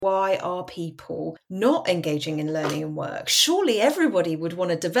Why are people not engaging in learning and work? Surely everybody would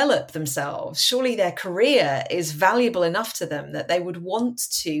want to develop themselves. Surely their career is valuable enough to them that they would want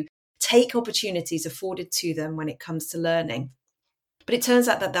to take opportunities afforded to them when it comes to learning. But it turns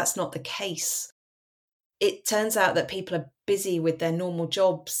out that that's not the case. It turns out that people are busy with their normal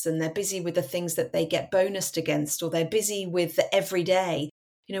jobs and they're busy with the things that they get bonused against, or they're busy with the everyday.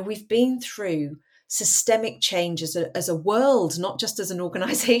 We've been through systemic change as a world, not just as an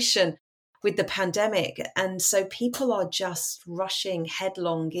organization, with the pandemic. And so people are just rushing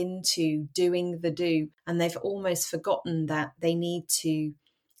headlong into doing the do. And they've almost forgotten that they need to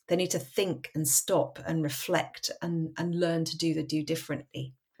think and stop and reflect and learn to do the do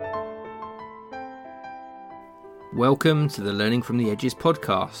differently. Welcome to the Learning from the Edges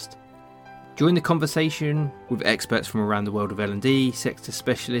podcast. Join the conversation with experts from around the world of L&D, sector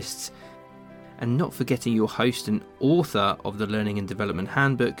specialists, and not forgetting your host and author of the Learning and Development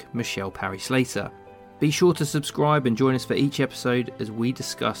Handbook, Michelle Parry-Slater. Be sure to subscribe and join us for each episode as we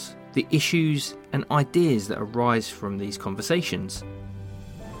discuss the issues and ideas that arise from these conversations.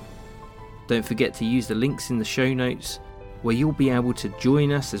 Don't forget to use the links in the show notes where you'll be able to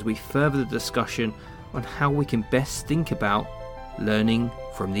join us as we further the discussion on how we can best think about learning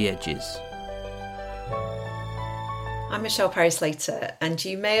from the edges. I'm Michelle Parry-Slater, and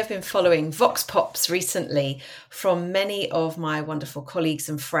you may have been following Vox Pops recently from many of my wonderful colleagues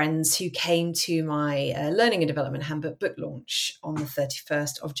and friends who came to my Learning and Development Handbook book launch on the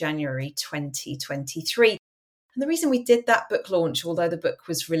 31st of January 2023. And the reason we did that book launch, although the book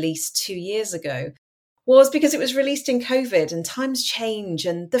was released 2 years ago, was because it was released in COVID and times change,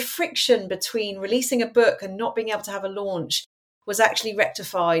 and the friction between releasing a book and not being able to have a launch was actually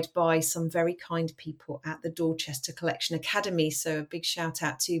rectified by some very kind people at the Dorchester Collection Academy. So a big shout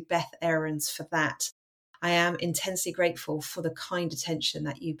out to Beth Aarons for that. I am intensely grateful for the kind attention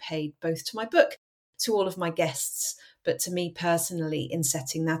that you paid both to my book, to all of my guests, but to me personally in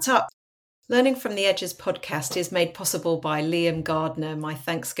setting that up. Learning from the Edges podcast is made possible by Liam Gardner. My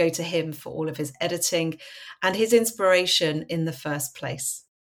thanks go to him for all of his editing and his inspiration in the first place.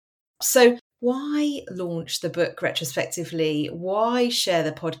 So why launch the book retrospectively? Why share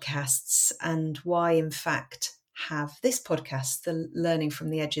the podcasts? And why, in fact, have this podcast, the Learning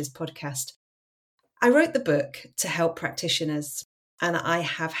from the Edges podcast? I wrote the book to help practitioners, and I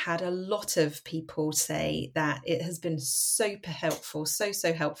have had a lot of people say that it has been super helpful,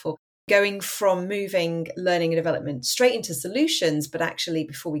 so helpful. Going from moving learning and development straight into solutions, but actually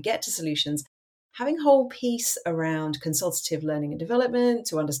before we get to solutions, having a whole piece around consultative learning and development,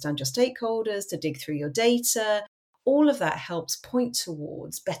 to understand your stakeholders, to dig through your data, all of that helps point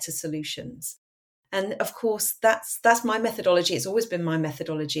towards better solutions. And of course, that's my methodology. It's always been my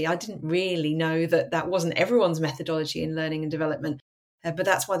methodology. I didn't really know that wasn't everyone's methodology in learning and development, but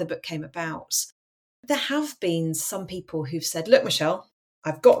that's why the book came about. There have been some people who've said, look, Michelle,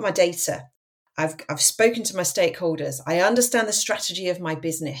 I've got my data. I've spoken to my stakeholders. I understand the strategy of my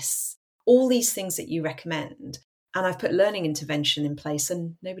business, all these things that you recommend. And I've put learning intervention in place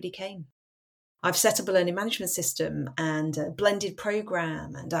and nobody came. I've set up a learning management system and a blended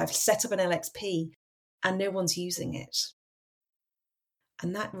program, and I've set up an LXP and no one's using it.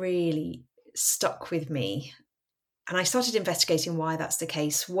 And that really stuck with me. And I started investigating why that's the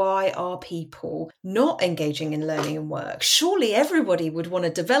case. Why are people not engaging in learning and work? Surely everybody would want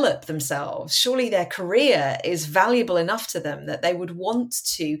to develop themselves. Surely their career is valuable enough to them that they would want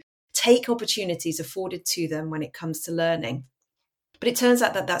to take opportunities afforded to them when it comes to learning. But it turns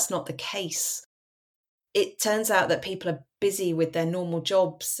out that that's not the case. It turns out that people are busy with their normal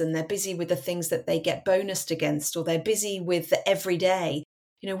jobs and they're busy with the things that they get bonused against, or they're busy with the everyday.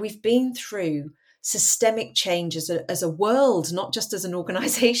 We've been through systemic change as a world, not just as an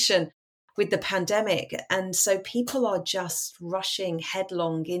organization, with the pandemic. And so people are just rushing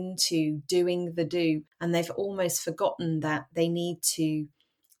headlong into doing the do. And they've almost forgotten that they need to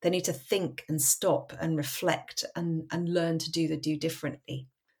think and stop and reflect and learn to do the do differently.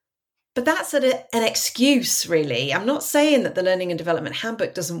 But that's an excuse, really. I'm not saying that the Learning and Development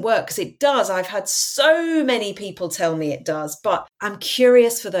Handbook doesn't work, because it does. I've had so many people tell me it does, but I'm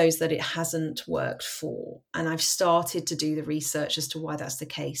curious for those that it hasn't worked for. And I've started to do the research as to why that's the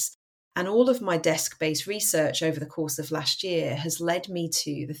case. And all of my desk-based research over the course of last year has led me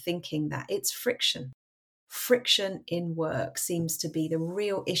to the thinking that it's friction. Friction in work seems to be the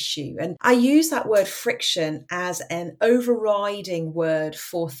real issue. And I use that word friction as an overriding word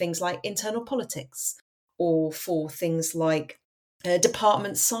for things like internal politics, or for things like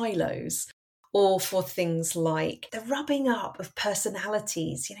department silos, or for things like the rubbing up of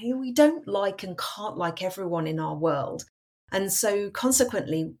personalities. We don't like and can't like everyone in our world. And so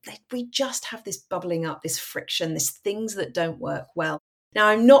consequently, we just have this bubbling up, this friction, these things that don't work well. Now,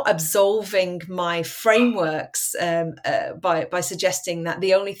 I'm not absolving my frameworks by suggesting that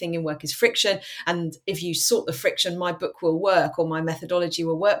the only thing in work is friction. And if you sort the friction, my book will work or my methodology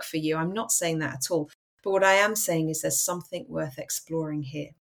will work for you. I'm not saying that at all. But what I am saying is there's something worth exploring here.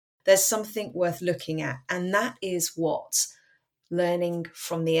 There's something worth looking at. And that is what learning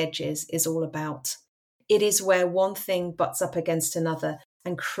from the edges is all about. It is where one thing butts up against another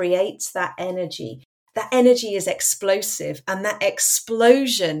and creates that energy. That energy is explosive, and that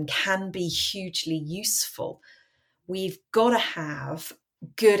explosion can be hugely useful. We've got to have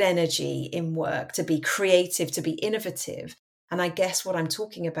good energy in work to be creative, to be innovative. And I guess what I'm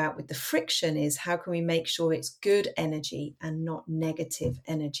talking about with the friction is how can we make sure it's good energy and not negative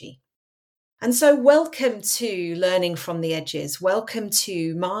energy? And so welcome to Learning from the Edges. Welcome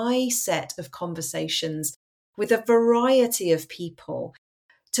to my set of conversations with a variety of people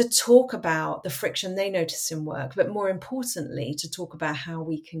to talk about the friction they notice in work, but more importantly, to talk about how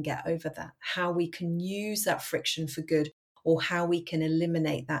we can get over that, how we can use that friction for good, or how we can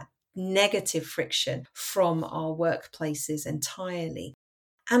eliminate that negative friction from our workplaces entirely.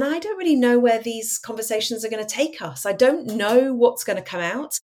 And I don't really know where these conversations are going to take us. I don't know what's going to come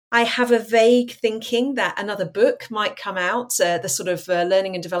out. I have a vague thinking that another book might come out, the sort of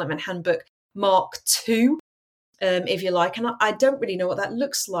Learning and Development Handbook Mark II, if you like. And I don't really know what that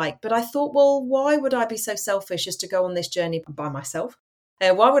looks like. But I thought, well, why would I be so selfish as to go on this journey by myself?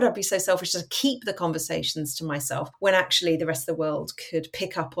 Why would I be so selfish to keep the conversations to myself when actually the rest of the world could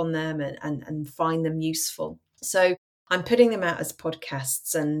pick up on them and find them useful? So I'm putting them out as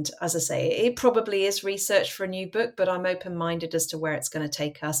podcasts. And as I say, it probably is research for a new book, but I'm open-minded as to where it's going to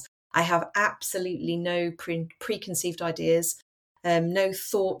take us. I have absolutely no preconceived ideas. No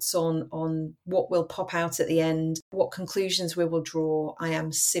thoughts on what will pop out at the end, what conclusions we will draw. I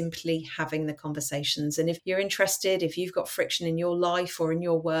am simply having the conversations. And if you're interested, if you've got friction in your life or in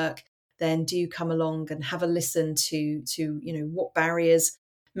your work, then do come along and have a listen to what barriers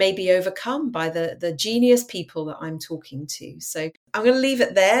may be overcome by the genius people that I'm talking to. So I'm going to leave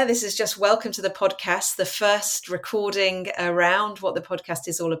it there. This is just welcome to the podcast, the first recording around what the podcast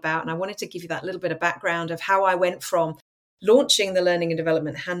is all about. And I wanted to give you that little bit of background of how I went from launching the Learning and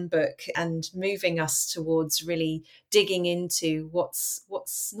Development Handbook and moving us towards really digging into what's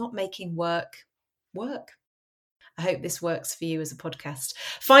not making work. I hope this works for you as a podcast.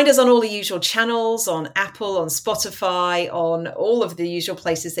 Find us on all the usual channels, on Apple, on Spotify, on all of the usual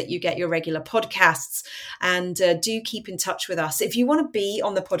places that you get your regular podcasts. And do keep in touch with us. If you want to be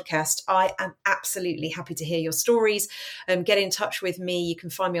on the podcast, I am absolutely happy to hear your stories. Get in touch with me. You can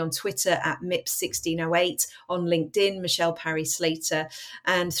find me on Twitter at MIPS1608, on LinkedIn, Michelle Parry Slater,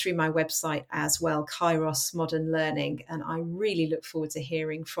 and through my website as well, Kairos Modern Learning. And I really look forward to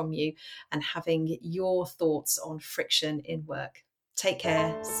hearing from you and having your thoughts on friction in work. Take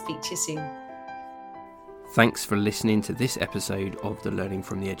care. Speak to you soon. Thanks for listening to this episode of the Learning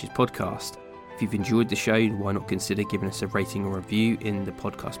from the Edges podcast. If you've enjoyed the show, why not consider giving us a rating or review in the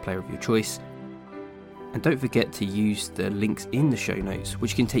podcast player of your choice? And don't forget to use the links in the show notes,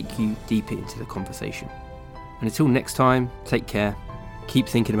 which can take you deeper into the conversation. And until next time, take care. Keep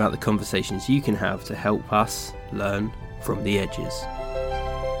thinking about the conversations you can have to help us learn from the edges.